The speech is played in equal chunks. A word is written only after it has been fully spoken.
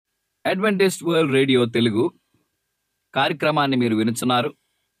Adventist World Radio Telugu కార్యక్రమాన్ని మీరు వినుచున్నారు.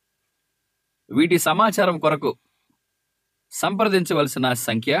 వీటి సమాచారం కొరకు సంప్రదించవలసిన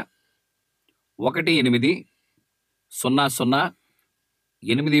సంఖ్య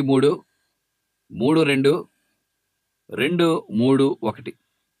 1800833231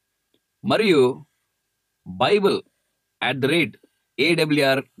 మరియు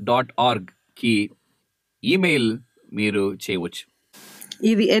bible@awr.org కి ఈమెయిల్ మీరు చేయవచ్చు.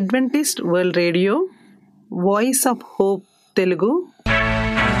 ఇది Adventist World radio voice of hope Telugu.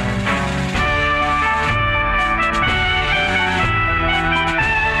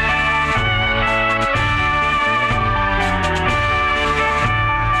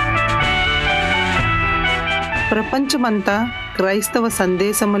 ప్రపంచమంతా క్రైస్తవ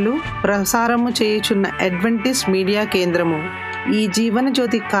సందేశములు ప్రసారము చేయుచున్న అడ్వెంటిస్ట్ మీడియా కేంద్రము ఈ జీవన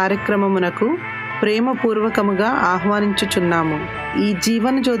జ్యోతి కార్యక్రమమునకు ప్రేమపూర్వకముగా ఆహ్వానించుచున్నాము. ఈ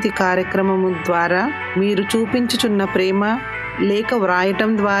జీవన జ్యోతి కార్యక్రమము ద్వారా మీరు చూపించుచున్న ప్రేమ లేఖ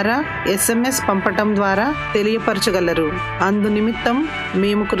వ్రాయటం ద్వారా, SMS పంపటం ద్వారా తెలియపరచగలరు. అందు నిమిత్తం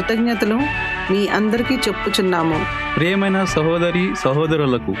మేము కృతజ్ఞతలు మీ అందరికీ చెప్పుచున్నాము. ప్రియమైన సహోదరి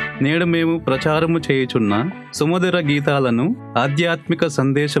సహోదరులకు నేడు మేము ప్రచారము చేయుచున్న సుమధుర గీతాలను, ఆధ్యాత్మిక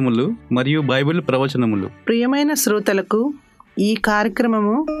సందేశములు మరియు బైబిల్ ప్రవచనములు ప్రియమైన శ్రోతలకు ఈ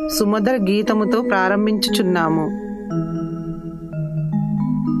కార్యక్రమము సుమధుర గీతముతో ప్రారంభించుచున్నాము.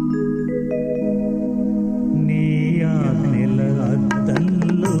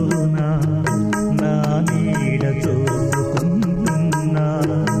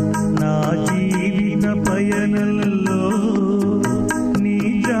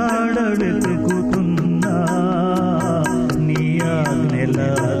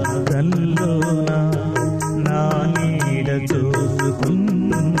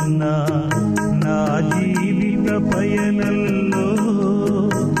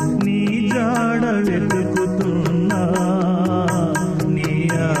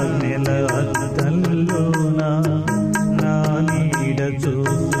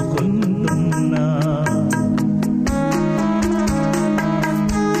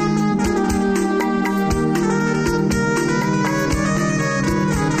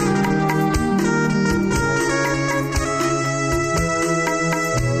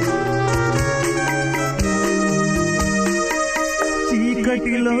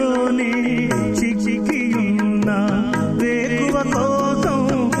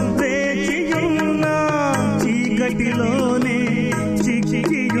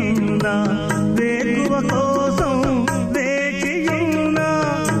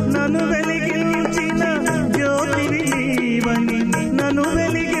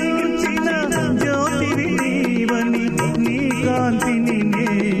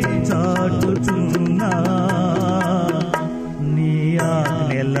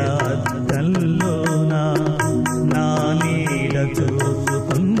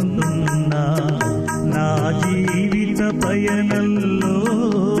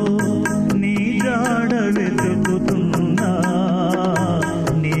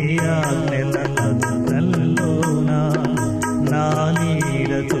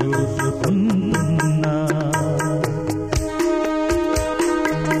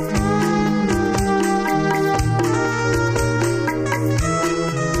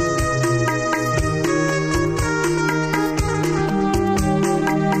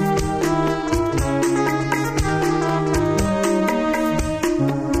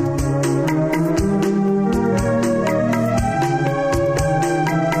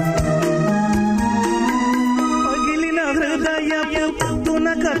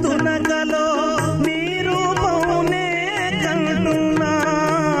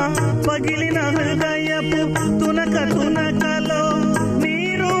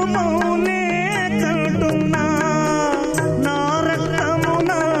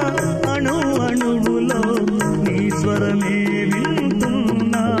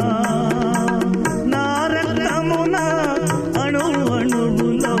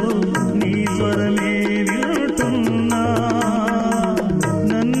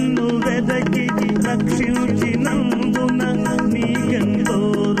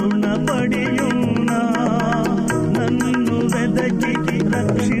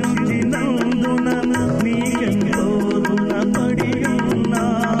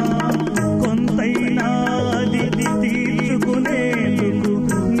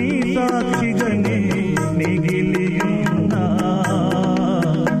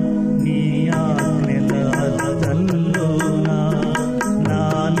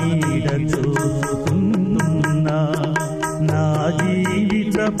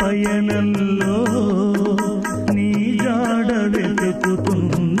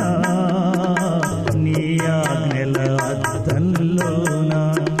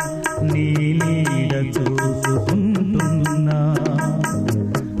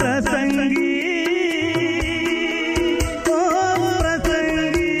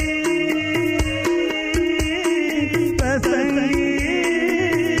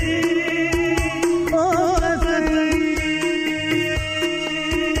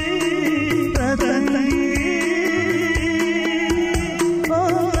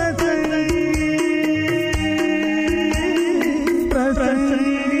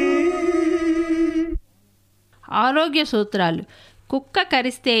 ఆరోగ్య సూత్రాలు. కుక్క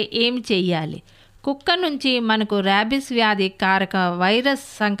కరిస్తే ఏమి చెయ్యాలి? కుక్క నుంచి మనకు ర్యాబిస్ వ్యాధి కారక వైరస్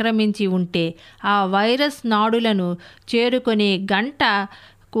సంక్రమించి ఉంటే ఆ వైరస్ నాడులను చేరుకొని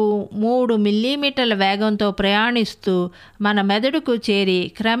గంటకు 3 మిల్లీమీటర్ల వేగంతో ప్రయాణిస్తూ మన మెదడుకు చేరి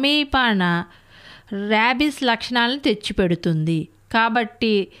క్రమేపాన ర్యాబిస్ లక్షణాలను తెచ్చిపెడుతుంది.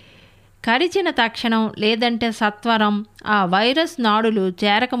 కాబట్టి కరిచిన తక్షణం లేదంటే సత్వరం ఆ వైరస్ నాడులు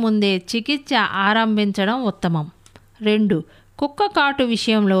చేరకముందే చికిత్స ఆరంభించడం ఉత్తమం. 2. కుక్క కాటు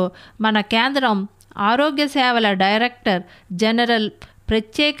విషయంలో మన కేంద్రం ఆరోగ్య సేవల డైరెక్టర్ జనరల్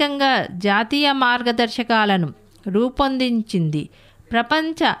ప్రత్యేకంగా జాతీయ మార్గదర్శకాలను రూపొందించింది.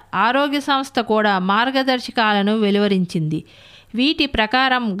 ప్రపంచ ఆరోగ్య సంస్థ కూడా మార్గదర్శకాలను వెలువరించింది. వీటి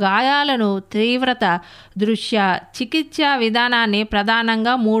ప్రకారం గాయాలను తీవ్రత దృష్ట్యా చికిత్సా విధానాన్ని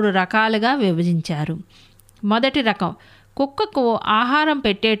ప్రధానంగా 3 రకాలుగా విభజించారు. మొదటి రకం, కుక్కకు ఆహారం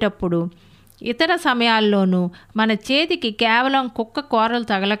పెట్టేటప్పుడు ఇతర సమయాల్లోనూ మన చేతికి కేవలం కుక్క కూరలు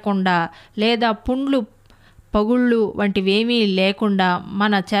తగలకుండా లేదా పుండ్లు పగుళ్ళు వంటివేమీ లేకుండా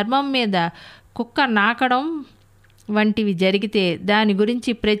మన చర్మం మీద కుక్క నాకడం వంటివి జరిగితే దాని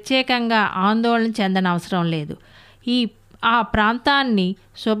గురించి ప్రత్యేకంగా ఆందోళన చెందనవసరం లేదు. ఆ ప్రాంతాన్ని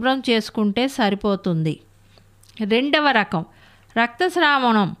శుభ్రం చేసుకుంటే సరిపోతుంది. రెండవ రకం,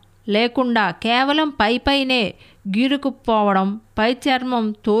 రక్తస్రావణం లేకుండా కేవలం పైనే గీరుకుపోవడం, పై చర్మం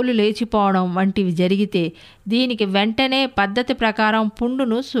తోలు లేచిపోవడం వంటివి జరిగితే దీనికి వెంటనే పద్ధతి ప్రకారం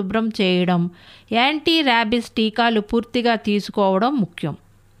పుండును శుభ్రం చేయడం, యాంటీ ర్యాబిస్ టీకాలు పూర్తిగా తీసుకోవడం ముఖ్యం.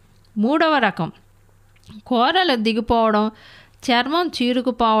 మూడవ రకం, కూరలు దిగిపోవడం, చర్మం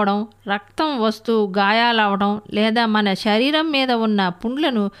చీరుకుపోవడం, రక్తం వస్తూ గాయాలవడం లేదా మన శరీరం మీద ఉన్న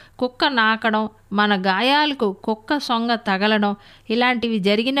పుండ్లను కుక్క నాకడం, మన గాయాలకు కుక్క సొంగ తగలడం ఇలాంటివి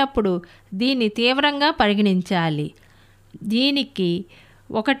జరిగినప్పుడు దీన్ని తీవ్రంగా పరిగణించాలి. దీనికి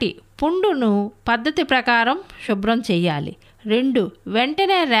 1. పుండును పద్ధతి ప్రకారం శుభ్రం చేయాలి. 2.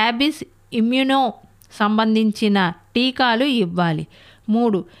 వెంటనే ర్యాబిస్ ఇమ్యూనో సంబంధించిన టీకాలు ఇవ్వాలి.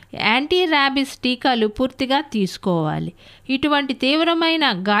 3. యాంటీ ర్యాబిస్ టీకాలు పూర్తిగా తీసుకోవాలి. ఇటువంటి తీవ్రమైన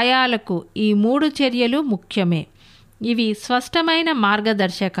గాయాలకు ఈ 3 చర్యలు ముఖ్యమే. ఇవి స్పష్టమైన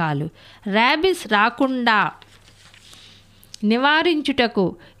మార్గదర్శకాలు. ర్యాబిస్ రాకుండా నివారించుటకు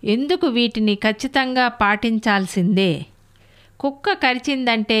ఎందుకు వీటిని ఖచ్చితంగా పాటించాల్సిందే. కుక్క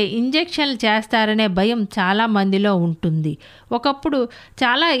కరిచిందంటే ఇంజెక్షన్లు చేస్తారనే భయం చాలా మందిలో ఉంటుంది. ఒకప్పుడు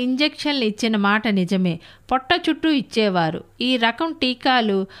చాలా ఇంజెక్షన్లు ఇచ్చిన మాట నిజమే, పొట్ట చుట్టూ ఇచ్చేవారు. ఈ రకం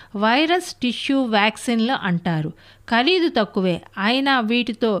టీకాలు వైరస్ టిష్యూ వ్యాక్సిన్లు అంటారు. ఖరీదు తక్కువే, అయినా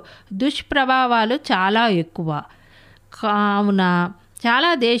వీటితో దుష్ప్రభావాలు చాలా ఎక్కువ. కావున చాలా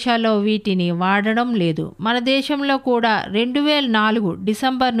దేశాల్లో వీటిని వాడడం లేదు. మన దేశంలో కూడా 2004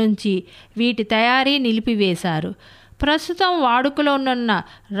 డిసెంబర్ నుంచి వీటి తయారీ నిలిపివేశారు. ప్రస్తుతం వాడుకలో ఉన్న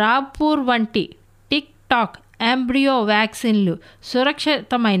రాపూర్ వంటి టిక్ టాక్ ఎంబ్రియో వ్యాక్సిన్లు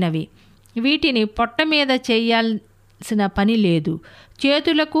సురక్షితమైనవి. వీటిని పొట్ట మీద చేయాల్సిన పని లేదు.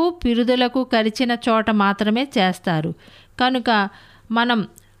 చేతులకు పిరుదులకు కరిచిన చోట మాత్రమే చేస్తారు. కనుక మనం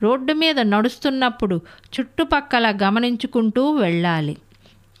రోడ్డు మీద నడుస్తున్నప్పుడు చుట్టుపక్కల గమనించుకుంటూ వెళ్ళాలి.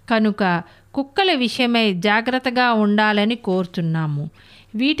 కనుక కుక్కల విషయమై జాగ్రత్తగా ఉండాలని కోరుతున్నాము.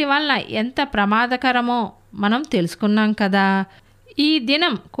 వీటి వలన ఎంత ప్రమాదకరమో మనం తెలుసుకున్నాం కదా. ఈ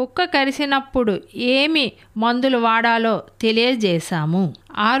దినం కుక్క కరిసినప్పుడు ఏమి మందులు వాడాలో తెలియజేశాము.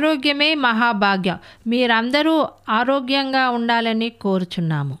 ఆరోగ్యమే మహాభాగ్యం. మీరందరూ ఆరోగ్యంగా ఉండాలని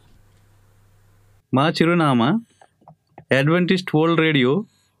కోరుచున్నాము. మా చిరునామా Adventist World Radio,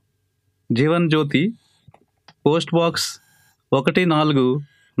 Jeevan Jyothi, post box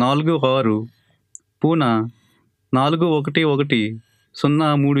 1446, Poona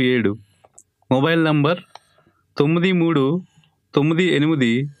 411037. Mobile number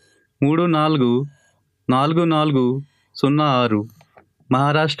 9398344406,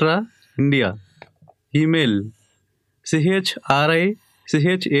 Maharashtra, India. Email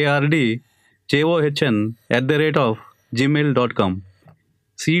chardjohn@gmail.com.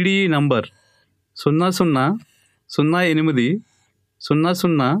 CDE number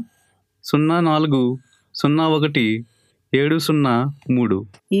 00080040010703.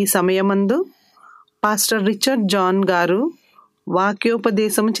 ఈ సమయమందు పాస్టర్ రిచర్డ్ జాన్ గారు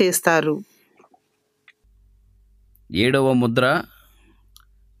వాక్యోపదేశం చేస్తారు. 7వ ముద్ర,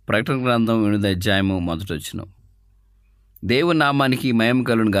 ప్రకటన గ్రంథం 8వ అధ్యాయము 1వ వచనం. దేవుని నామానికి మహిమ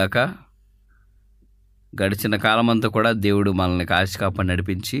కలుగును గాక. గడిచిన కాలమంతా కూడా దేవుడు మనల్ని కాచి కాపాడి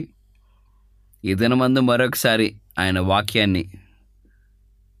నడిపించి ఈ దినమందు మరొకసారి ఆయన వాక్యాన్ని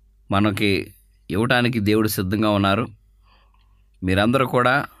మనకి ఇవ్వటానికి దేవుడు సిద్ధంగా ఉన్నారు. మీరందరూ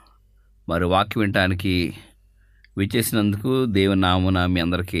కూడా మరి వాక్యం వినటానికి విచ్చేసినందుకు దేవుని నామమున మీ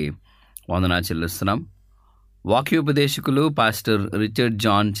అందరికీ వందనాలు చెల్లిస్తున్నాం. వాక్యోపదేశకులు పాస్టర్ రిచర్డ్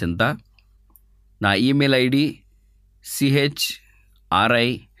జాన్ చింత. నా ఈమెయిల్ ఐడి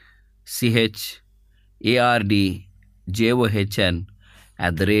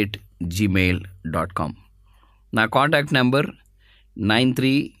CHRICHARDJOHN@gmail.com. నా కాంటాక్ట్ నెంబర్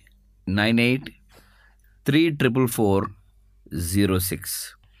 9398344406.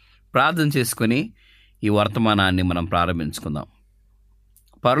 ప్రార్థన చేసుకొని ఈ వర్తమానాన్ని మనం ప్రారంభించుకుందాం.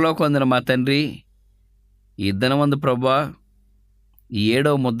 పరలోకమందున మా తండ్రి, ఈ దినమందు ప్రభువా, ఈ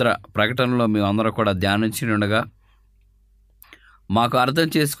 7వ ముద్ర ప్రకటనలో మేమందరం కూడా ధ్యానించి ఉండగా మాకు అర్థం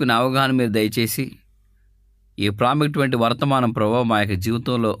చేసుకునే అవగాహన మీరు దయచేసి ఈ ప్రాముఖ్యమైన వర్తమానం ప్రభువా మా యొక్క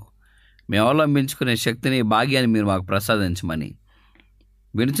జీవితంలో మేము అవలంబించుకునే శక్తిని, భాగ్యాన్ని మీరు మాకు ప్రసాదించమని,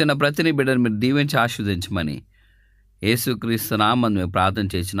 వినిచిన ప్రతిని బిడ్డను మీరు దీవించి ఆశీర్వదించమని యేసుక్రీస్తు నామమున మేము ప్రార్థన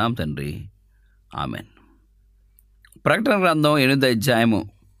చేసినాం తండ్రి, ఆమెన్. ప్రకటన గ్రంథం 8వ అధ్యాయము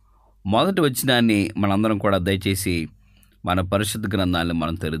మొదటి వచనాన్ని మనందరం కూడా దయచేసి మన పరిశుద్ధ గ్రంథాన్ని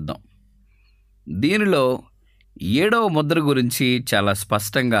మనం తెరుద్దాం. దీనిలో 7వ ముద్ర గురించి చాలా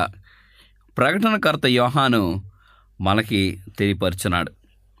స్పష్టంగా ప్రకటనకర్త యోహాను మనకి తెలియపరుచున్నాడు.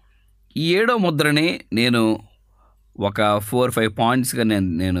 ఈ 7వ ముద్రని నేను ఒక 4-5 పాయింట్స్గా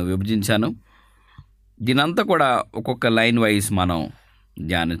నేను విభజించాను. దీనంతా కూడా ఒక్కొక్క లైన్ వైజ్ మనం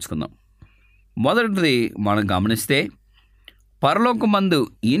ధ్యానించుకుందాం. మొదటిది మనం గమనిస్తే, పరలోకమందు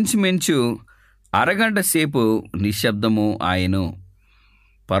ఇంచుమించు అరగంట సేపు నిశ్శబ్దము ఆయను.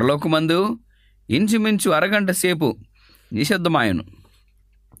 పరలోకమందు ఇంచుమించు అరగంట సేపు నిశ్శబ్దమాయను.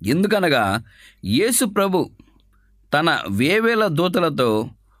 ఎందుకనగా యేసు ప్రభు తన వేవేల దూతలతో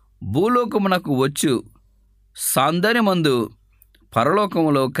భూలోకమునకు వచ్చు సౌందర్యమందు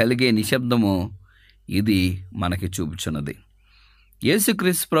పరలోకములో కలిగే నిశ్శబ్దము ఇది మనకి చూపుచున్నది.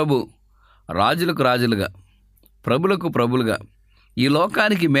 యేసుక్రీస్తు ప్రభు రాజులకు రాజులుగా, ప్రభులకు ప్రభులుగా ఈ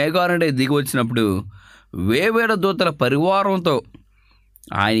లోకానికి మేఘారుడే దిగి వచ్చినప్పుడు వేవేల దూతల పరివారంతో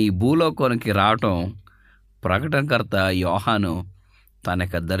ఆయన ఈ భూలోకానికి రావటం ప్రకటనకర్త యోహాను తన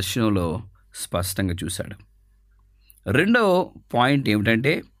యొక్క దర్శనంలో స్పష్టంగా చూశాడు. రెండవ పాయింట్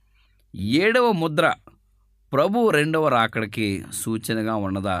ఏమిటంటే, 7వ ముద్ర ప్రభు 2వ రాకడికి సూచనగా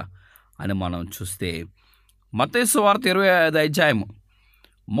ఉన్నదా అని మనం చూస్తే, మత్తయి సువార్త 25వ అధ్యాయము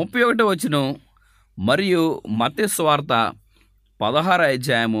 31వ వచనం మరియు మత్తయి సువార్త 16వ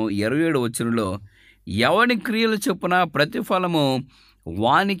అధ్యాయము 27వ వచనంలో ఎవని క్రియలు చొప్పున ప్రతిఫలము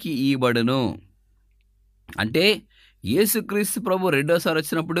వానికి ఇవ్వబడును. అంటే యేసుక్రీస్తు ప్రభు రెండోసారి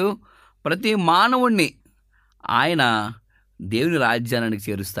వచ్చినప్పుడు ప్రతి మానవుణ్ణి ఆయన దేవుని రాజ్యానికి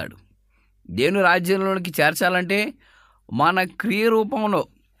చేరుస్తాడు. దేవుని రాజ్యంలోనికి చేర్చాలంటే మన క్రియ రూపంలో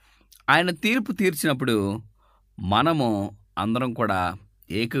ఆయన తీర్పు తీర్చినప్పుడు మనము అందరం కూడా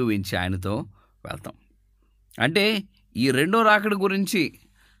ఏకీవించి ఆయనతో వెళ్తాం. అంటే ఈ 2వ రాకడ గురించి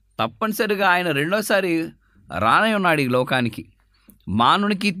తప్పనిసరిగా ఆయన రెండోసారి రానే ఉన్నాడు ఈ లోకానికి.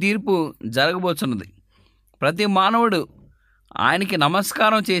 మానవునికి తీర్పు జరగబోతున్నది. ప్రతి మానవుడు ఆయనకి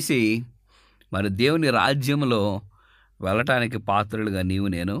నమస్కారం చేసి మరి దేవుని రాజ్యంలో వెళ్ళటానికి పాత్రలుగా నీవు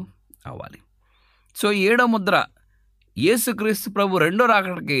నేను అవ్వాలి. సో 7వ ముద్ర యేసుక్రీస్తు ప్రభు 2వ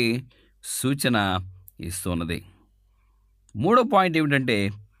రాకడికి సూచన ఇస్తున్నది. 3వ పాయింట్ ఏమిటంటే,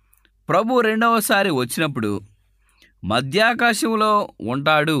 ప్రభు 2వసారి వచ్చినప్పుడు మధ్యాకాశంలో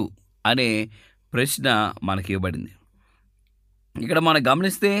ఉంటాడు అనే ప్రశ్న మనకి ఇవ్వబడింది. ఇక్కడ మనం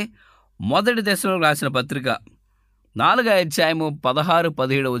గమనిస్తే మొదటి దశలోకి రాసిన పత్రిక 4వ అధ్యాయము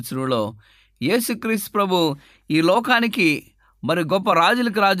 16-17 వచనంలో యేసుక్రీస్తు ప్రభు ఈ లోకానికి మరి గొప్ప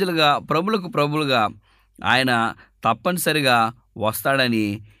రాజులకు రాజులుగా, ప్రభులకు ప్రభులుగా ఆయన తప్పనిసరిగా వస్తాడని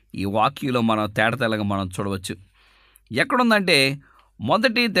ఈ వాక్యంలో మనం తేటతెల్లగా మనం చూడవచ్చు. ఎక్కడుందంటే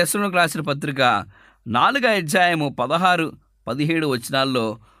మొదటి దశలోకి రాసిన పత్రిక 4వ అధ్యాయము 16-17 వచనాల్లో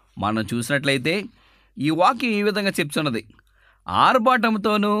మనం చూసినట్లయితే ఈ వాక్యం ఈ విధంగా చెప్తున్నది: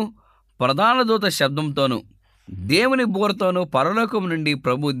 ఆర్భాటంతోనూ ప్రధాన దూత శబ్దంతోనూ దేవుని బోరతోనూ పరలోకం నుండి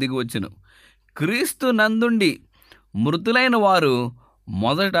ప్రభు దిగి వచ్చును. క్రీస్తు నందుండి మృతులైన వారు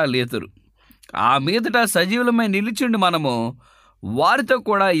మొదట లేతురు. ఆ మీదట సజీవులమై నిలిచిండి మనము వారితో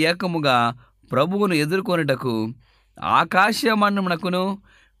కూడా ఏకముగా ప్రభువును ఎదుర్కొనుటకు ఆకాశమండమునకును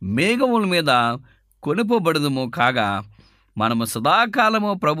మేఘముల మీద కొనుపబడుదుము. కాగా మనము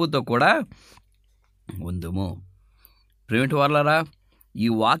సదాకాలము ప్రభుతో కూడా ఉందుము. ప్రేమిటి వారలారా, ఈ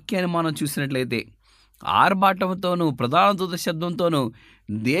వాక్యాన్ని మనం చూసినట్లయితే ఆర్భాటంతోనూ ప్రధాన దూత శబ్దంతోనూ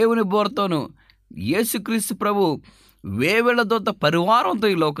దేవుని బోరతోనూ యేసుక్రీస్తు ప్రభు వేవేల దూత పరివారంతో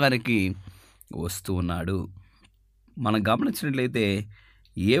ఈ లోకానికి వస్తూ ఉన్నాడు. మనం గమనించినట్లయితే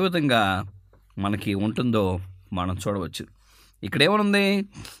ఏ విధంగా మనకి ఉంటుందో మనం చూడవచ్చు. ఇక్కడ ఏమనుంది?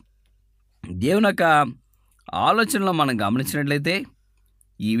 దేవుని యొక్క ఆలోచనలో మనం గమనించినట్లయితే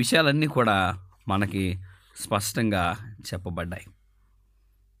ఈ విషయాలన్నీ కూడా మనకి స్పష్టంగా చెప్పబడ్డాయి.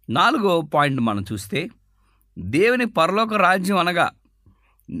 4వ పాయింట్ మనం చూస్తే దేవుని పరలోక రాజ్యం అనగా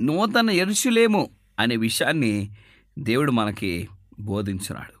నూతన యెరూషలేము అనే విషయాన్ని దేవుడు మనకి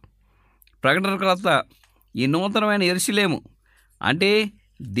బోధించున్నాడు. ప్రకటనకర్త ఈ నూతనమైన యెరూషలేము అంటే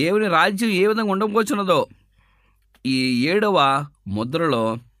దేవుని రాజ్యం ఏ విధంగా ఉండబోచున్నదో ఈ 7వ ముద్రలో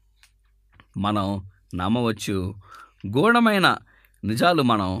మనం నమ్మవచ్చు. గూఢమైన నిజాలు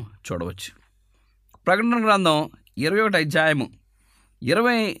మనం చూడవచ్చు. ప్రకటన గ్రంథం 21వ అధ్యాయము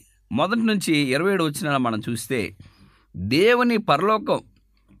 21 నుంచి 27 వచనాలు మనం చూస్తే దేవుని పరలోకం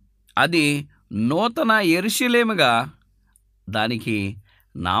అది నూతన యెరూషలేముగా దానికి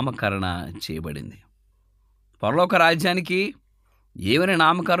నామకరణ చేయబడింది. పరలోక రాజ్యానికి ఏమని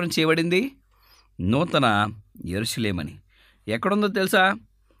నామకరణం చేయబడింది? నూతన యెరూషలేమని. ఎక్కడుందో తెలుసా?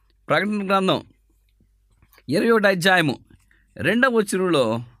 ప్రకటన గ్రంథం 21వ అధ్యాయము 2వ వచనంలో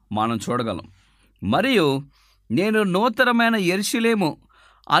మనం చూడగలం. మరియు నేను నూతనమైన యెరూషలేము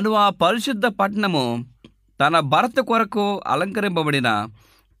అను ఆ పరిశుద్ధ పట్టణము తన భర్త కొరకు అలంకరింపబడిన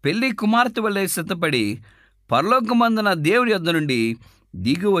పెళ్లి కుమార్తె వలె సిద్ధపడి పరలోకమందున దేవుని యొద్ద నుండి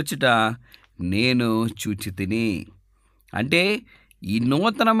దిగి వచ్చుట నేను చూచితిని. అంటే ఈ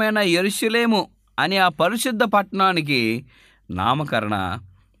నూతనమైన యెరూషలేము అనే ఆ పరిశుద్ధ పట్టణానికి నామకరణ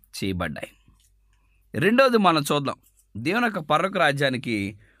చేయబడ్డాయి. రెండవది మనం చూద్దాం. దేవుని యొక్క పరలోక రాజ్యానికి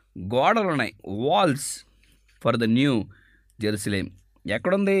గోడలు ఉన్నాయి, walls for the new Jerusalem.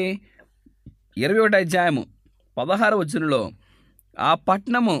 ఎక్కడుంది? 21వ అధ్యాయము 16వ వచనంలో ఆ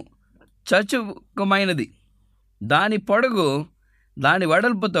పట్టణము చచుకమైనది, దాని పొడుగు దాని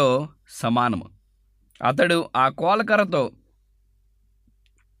వెడల్పుతో సమానము. అతడు ఆ కోలకర్రతో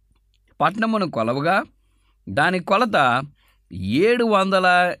పట్టణమును కొలవగా దాని కొలత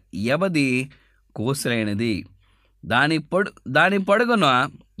 780 కోసులైనది. దాని పొడుగున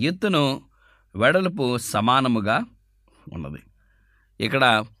ఎత్తును వెడల్పు సమానముగా ఉన్నది. ఇక్కడ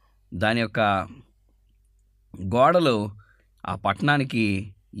దాని యొక్క గోడలు ఆ పట్టణానికి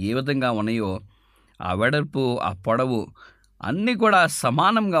ఏ విధంగా ఉన్నాయో ఆ వెడల్పు ఆ పొడవు అన్నీ కూడా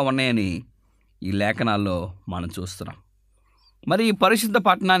సమానంగా ఉన్నాయని ఈ లేఖనాల్లో మనం చూస్తున్నాం. మరి ఈ పరిశుద్ధ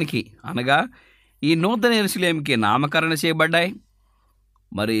పట్టణానికి అనగా ఈ నూతన యెరూషలేముకి నామకరణ చేయబడ్డాయి.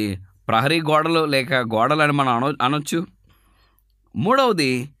 మరి ప్రహరీ గోడలు లేక గోడలని మనం అనొచ్చు.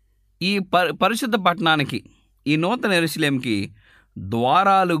 మూడవది, ఈ పరిశుద్ధ పట్టణానికి ఈ నూతన యెరూషలేముకి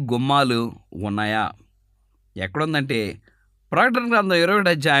ద్వారాలు గుమ్మాలు ఉన్నాయా? ఎక్కడుందంటే ప్రకటన గ్రంథం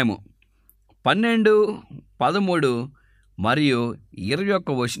 21వ అధ్యాయము 12, 13 మరియు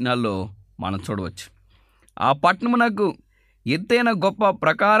 21 వచనాల్లో మనం చూడవచ్చు. ఆ పట్టణమునకు ఎత్తైన గొప్ప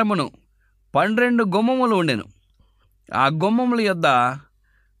ప్రకారమును 12 గుమ్మములు ఉండెను. ఆ గుమ్మముల యొద్ద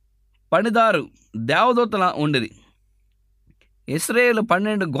పనిదారు దేవదూతల ఉండేది. ఇశ్రాయేలు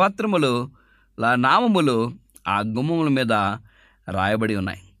 12 గోత్రములు నామములు ఆ గుమ్మముల మీద రాయబడి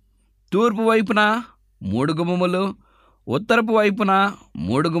ఉన్నాయి. తూర్పు వైపున 3 గుమ్మములు, ఉత్తరపు వైపున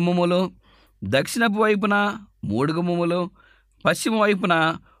 3 గుమ్మములు, దక్షిణపు వైపున 3 గుమ్మములు, పశ్చిమ వైపున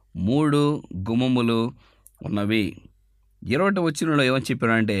 3 గుమ్మములు ఉన్నవి. 20వ వచనంలో ఏమని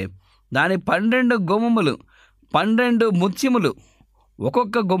చెప్పారంటే దాని 12 గుమ్మములు 12 ముత్యములు,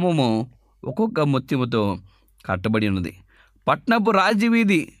 ఒక్కొక్క గుమ్మము ఒక్కొక్క ముత్యముతో కట్టబడి ఉన్నది. పట్నపు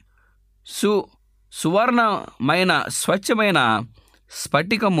రాజవీధి సువర్ణమైన స్వచ్ఛమైన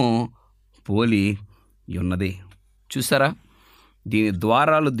స్ఫటికము పోలి ఉన్నది. చూసారా? దీని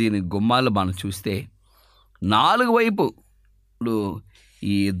ద్వారాలు దీని గుమ్మాలు మనం చూస్తే 4 వైపులు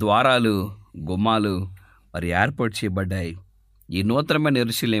ఈ ద్వారాలు గుమ్మాలు మరి ఏర్పాటు చేయబడ్డాయి. ఈ నూతనమైన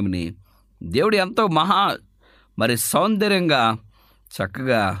యెరూషలేముని దేవుడు ఎంతో మరి సౌందర్యంగా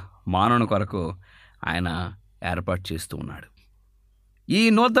చక్కగా మానవుని కొరకు ఆయన ఏర్పాటు చేస్తూ ఉన్నాడు. ఈ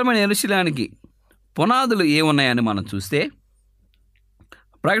నూతనమైన యెరూషలేమునికి పునాదులు ఏమున్నాయని మనం చూస్తే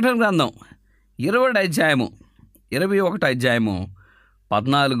ప్రకటన గ్రంథం 20వ అధ్యాయము 21వ అధ్యాయము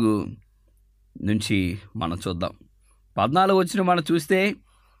 14 నుంచి మనం చూద్దాం. 14 వచ్చిన మనం చూస్తే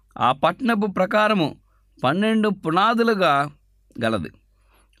ఆ పట్టణపు ప్రకారము 12 పునాదులుగా గలదు.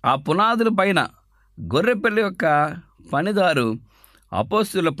 ఆ పునాదుల పైన గొర్రెపిల్ల యొక్క పనిదారు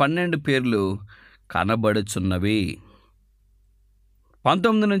అపోస్తుల 12 పేర్లు కనబడుచున్నవి.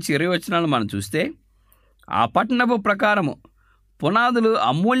 19 నుంచి 20 వచనాలు మనం చూస్తే ఆ పట్టణపు ప్రకారము పునాదులు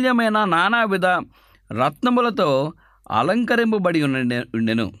అమూల్యమైన నానావిధ రత్నములతో అలంకరింపబడి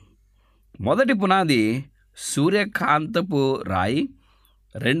ఉండెను. మొదటి పునాది సూర్యకాంతపు రాయి,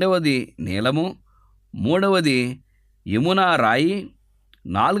 రెండవది నీలము, మూడవది యమునా రాయి,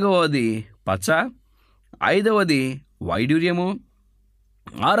 నాలుగవది పచ్చ, ఐదవది వైడూర్యము,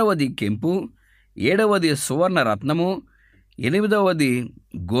 ఆరవది కెంపు, ఏడవది సువర్ణ రత్నము, ఎనిమిదవది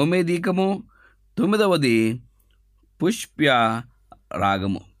గోమేదీకము, 9వది పుష్ప్య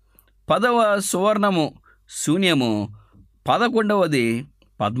రాగము, 10వ సువర్ణము శూన్యము, 11వది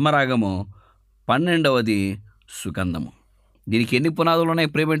పద్మరాగము, 12వది సుగంధము. దీనికి ఎన్ని పునాదులు ఉన్నాయి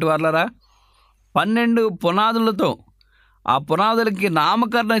ప్రియమైన వారలారా? 12 పునాదులతో ఆ పునాదులకి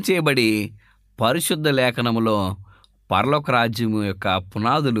నామకరణం చేయబడి పరిశుద్ధ లేఖనములో పరలోక రాజ్యము యొక్క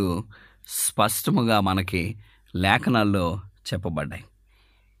పునాదులు స్పష్టముగా మనకి లేఖనాల్లో చెప్పబడ్డాయి.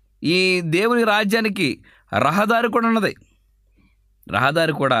 ఈ దేవుని రాజ్యానికి రహదారి కూడా ఉన్నది.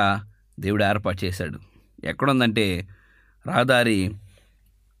 రహదారి కూడా దేవుడు ఏర్పాటు చేశాడు. ఎక్కడుందంటే రహదారి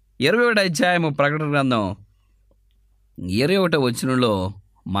 21వ అధ్యాయము ప్రకటన గ్రంథం 21వ వచనంలో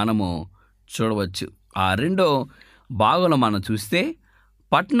మనము చూడవచ్చు. ఆ 2వ భాగంలో మనం చూస్తే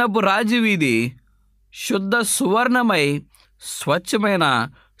పట్నపు రాజవీధి శుద్ధ సువర్ణమై స్వచ్ఛమైన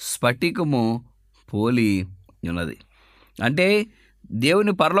స్ఫటికము పోలి ఉన్నది. అంటే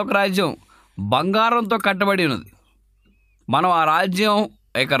దేవుని పరలోక రాజ్యం బంగారంతో కట్టబడి ఉన్నది. మనం ఆ రాజ్యం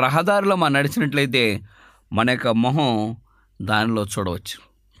యొక్క రహదారిలో మనం నడిచినట్లయితే మన యొక్క మొహం దానిలో చూడవచ్చు.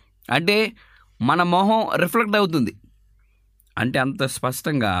 అంటే మన మొహం రిఫ్లెక్ట్ అవుతుంది. అంటే అంత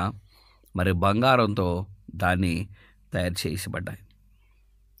స్పష్టంగా మరి బంగారంతో దాన్ని తయారు చేసిబడ్డాయి.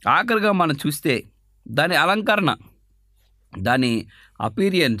 ఆఖరిగా మనం చూస్తే దాని అలంకరణ, దాని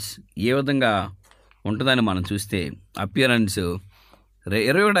అపీరియన్స్ ఏ విధంగా ఉంటుందని మనం చూస్తే అపియరెన్స్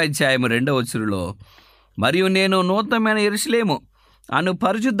 21వ అధ్యాయం 2వ వచనంలో, మరియు నేను నూతనమైన యెరూషలేము అను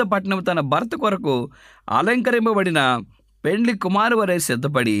పరిశుద్ధ పట్టణం తన భర్త కొరకు అలంకరింపబడిన పెండ్లి కుమారు వలె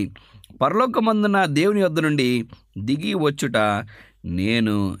సిద్ధపడి పరలోకమందున దేవుని యొద్ద నుండి దిగి వచ్చుట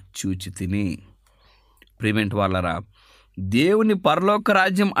నేను చూచి తిని. ప్రియమైన వారలారా, దేవుని పరలోక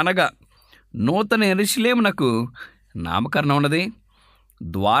రాజ్యం అనగా నూతన యెరూషలేమునకు నామకరణం ఉన్నది,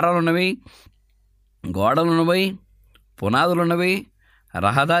 ద్వారాలు ఉన్నవి, గోడలు ఉన్నవి, పునాదులు ఉన్నవి,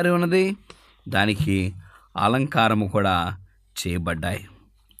 రహదారి ఉన్నది, దానికి అలంకారము కూడా చేయబడ్డాయి.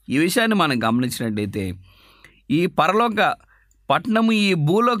 ఈ విషయాన్ని మనం గమనించినట్లయితే ఈ పరలోక పట్టణము ఈ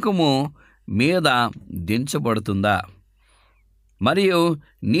భూలోకము మీద దించబడుతుందా, మరియు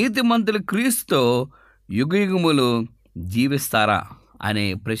నీతిమంతులు క్రీస్తుతో యుగయుగములు జీవిస్తారా అనే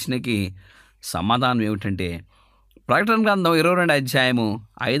ప్రశ్నకి సమాధానం ఏమిటంటే ప్రకటన గ్రంథం 22వ అధ్యాయము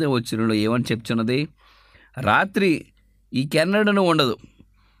 5వ వచనంలో ఏమని చెప్తున్నది? రాత్రి ఈకెన్నడను ఉండదు,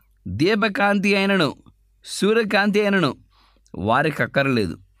 దీపకాంతి అయినను సూర్యకాంతి అయినను వారికి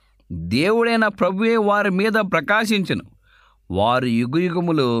అక్కరలేదు, దేవుడైన ప్రభువే వారి మీద ప్రకాశించును, వారు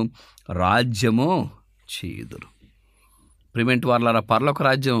యుగయుగములు రాజ్యము చేయుదురు. ప్రియమైన వారలారా, పరలోక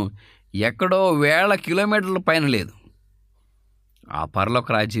రాజ్యం ఎక్కడో వేల కిలోమీటర్ల పైన లేదు. ఆ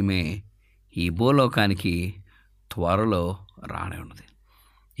పరలోక రాజ్యమే ఈ భూలోకానికి త్వరలో రానే ఉన్నది.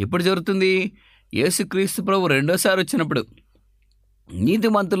 ఎప్పుడు జరుగుతుంది? యేసుక్రీస్తు ప్రభు రెండోసారి వచ్చినప్పుడు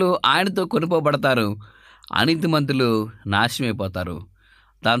నీతిమంతులు ఆయనతో కొనుక్కోబడతారు, అనీతిమంతులు నాశనమైపోతారు.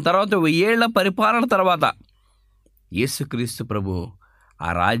 దాని తర్వాత 1000 ఏళ్ల పరిపాలన తర్వాత యేసుక్రీస్తు ప్రభు ఆ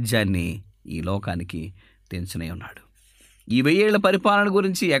రాజ్యాన్ని ఈ లోకానికి తెంచనే ఉన్నాడు. ఈ 1000 ఏళ్ల పరిపాలన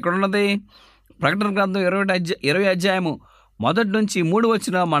గురించి ఎక్కడున్నది? ప్రకటన గ్రంథం 20వ అధ్యాయము 1 నుంచి 3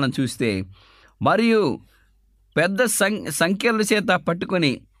 వచనం మనం చూస్తే, మరియు పెద్ద సంఖ్యల చేత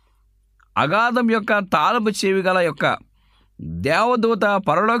పట్టుకొని అగాధం యొక్క తాళపు చెవి గల యొక్క దేవదూత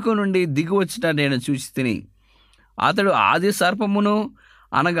పరలోకం నుండి దిగి వచ్చిన నేను చూసి తిని, అతడు ఆది సర్పమును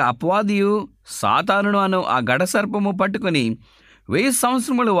అనగా అపవాదియు సాతానును అను ఆ గడ సర్పము పట్టుకొని 1000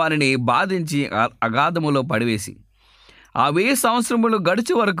 సంవత్సరములు వారిని బాధించి అగాధములో పడివేసి, ఆ 1000 సంవత్సరములు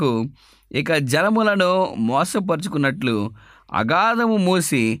గడిచే వరకు ఇక జనములను మోసపరుచుకున్నట్లు అగాధము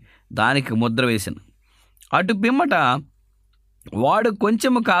మూసి దానికి ముద్ర వేసెను. అటు పిమ్మట వాడు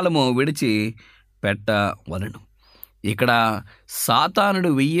కొంచెము కాలము విడిచి పెట్టవలెను. ఇక్కడ సాతానుడు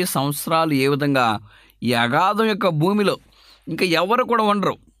 1000 సంవత్సరాలు ఏ విధంగా ఈ అగాధం యొక్క భూమిలో ఇంకా ఎవరు కూడా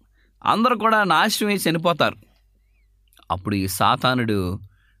ఉండరు, అందరూ కూడా నాశనమై చనిపోతారు. అప్పుడు ఈ సాతానుడు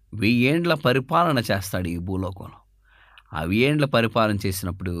 1000 ఏండ్ల పరిపాలన చేస్తాడు ఈ భూలోకంలో. ఆ 1000 ఏండ్ల పరిపాలన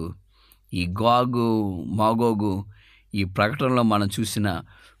చేసినప్పుడు ఈ గోగు మాగోగు ఈ ప్రకటనలో మనం చూసిన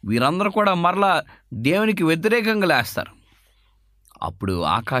వీరందరూ కూడా మరలా దేవునికి వ్యతిరేకంగా లేస్తారు. అప్పుడు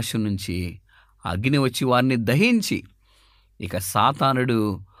ఆకాశం నుంచి అగ్ని వచ్చి వారిని దహించి ఇక సాతానుడు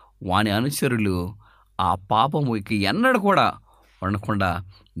వాని అనుచరులు ఆ పాపము ఇక ఎన్నడూ కూడా ఉండకుండా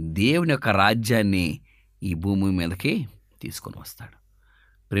దేవుని యొక్క రాజ్యాన్ని ఈ భూమి మీదకి తీసుకొని వస్తాడు.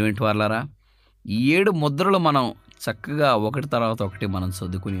 ప్రియమైన వారలారా, ఈ 7 ముద్రలు మనం చక్కగా ఒకటి తర్వాత ఒకటి మనం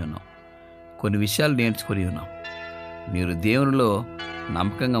చదువుకుని ఉన్నాం, కొన్ని విషయాలు నేర్చుకొని ఉన్నాం. మీరు దేవునిలో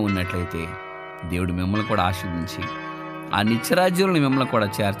నమ్మకంగా ఉన్నట్లయితే దేవుడు మిమ్మల్ని కూడా ఆశీర్వదించి ఆ నిత్యరాజ్యంలో మిమ్మల్ని కూడా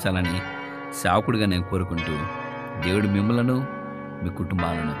చేర్చాలని సేవకుడిగా నేను కోరుకుంటూ దేవుడు మిమ్మలను మీ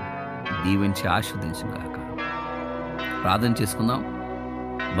కుటుంబాలను దీవించి ఆశీర్వదించుగాక. ప్రార్థన చేసుకుందాం.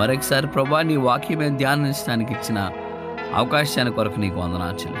 మరొకసారి ప్రభా, నీ వాక్యమే ధ్యానించడానికి ఇచ్చిన అవకాశాన్ని కొరకు నీకు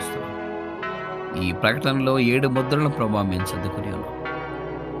వందనాలు చెల్లిస్తున్నాం. ఈ ప్రకటనలో 7 ముద్రలను ప్రభా మేము చదువుకుని ఉన్నాం.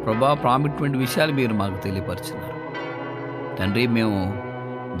 ప్రభా, ప్రాముఖ్యమైన విషయాలు మీరు మాకు తెలియపరిచినారు తండ్రి. మేము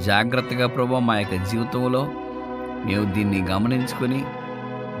జాగ్రత్తగా ప్రభా మా యొక్క జీవితంలో మేము దీన్ని గమనించుకొని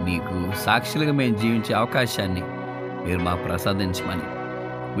నీకు సాక్షులుగా మేము జీవించే అవకాశాన్ని మీరు మాకు ప్రసాదించమని,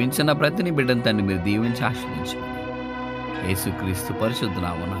 వించిన ప్రతిని బిడ్డను తండ్రి మీరు దీవించి ఆశీర్వదించమని యేసుక్రీస్తు పరిశుద్ధ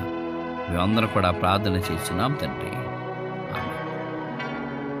నామమున మేమందరం కూడా ప్రార్థన చేస్తున్నాం తండ్రి. ఆమేన్.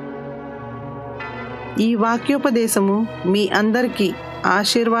 ఈ వాక్యోపదేశము మీ అందరికీ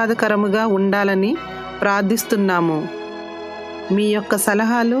ఆశీర్వాదకరముగా ఉండాలని ప్రార్థిస్తున్నాము. మీ యొక్క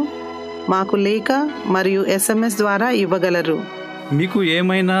సలహాలు మాకు లేఖ మరియు SMS ద్వారా ఇవ్వగలరు. మీకు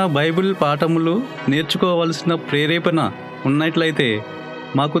ఏమైనా బైబిల్ పాఠములు నేర్చుకోవలసిన ప్రేరేపణ ఉన్నట్లయితే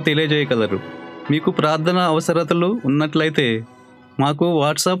మాకు తెలియజేయగలరు. మీకు ప్రార్థన అవసరతలు ఉన్నట్లయితే మాకు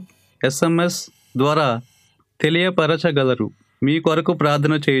వాట్సాప్, SMS ద్వారా తెలియపరచగలరు. మీ కొరకు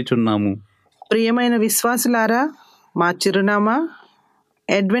ప్రార్థన చేయుచున్నాము. ప్రియమైన విశ్వాసులారా, మా చిరునామా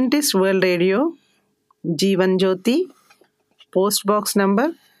Adventist World Radio, Jeevan Jyothi, post box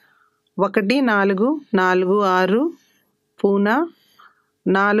number 1446, Poona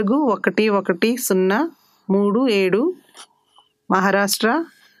 411037, Maharashtra,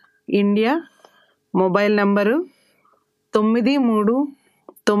 India. Mobile number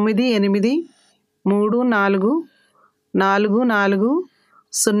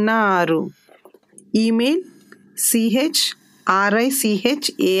 93344406. Email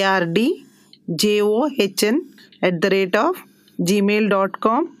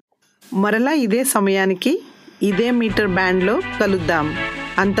richardjohn@gmail.com. మరలా ఇదే సమయానికి ఇదే మీటర్ బ్యాండ్లో కలుద్దాం.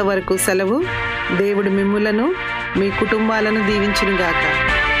 అంతవరకు సెలవు. దేవుడు మిమ్ములను మీ కుటుంబాలను దీవించునుగాక.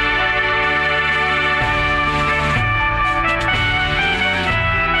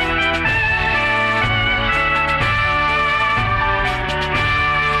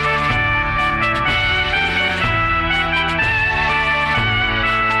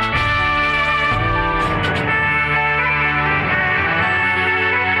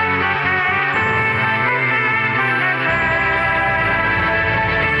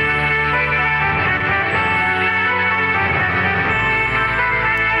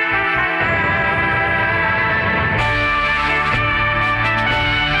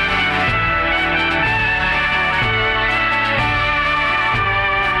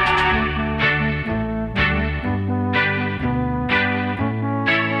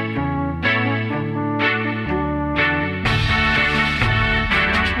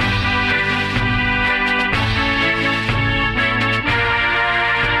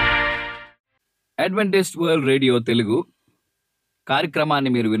 అడ్వెంటిస్ట్ వరల్డ్ రేడియో తెలుగు కార్యక్రమాన్ని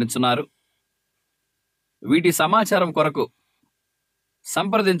మీరు వినుచున్నారు. వీటి సమాచారం కొరకు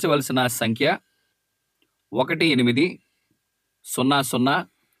సంప్రదించవలసిన సంఖ్య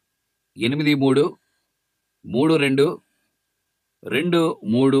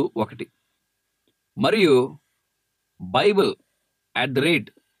 1800833231 మరియు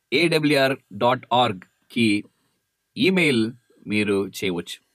bible@awr.org కి ఈమెయిల్ మీరు చేయవచ్చు.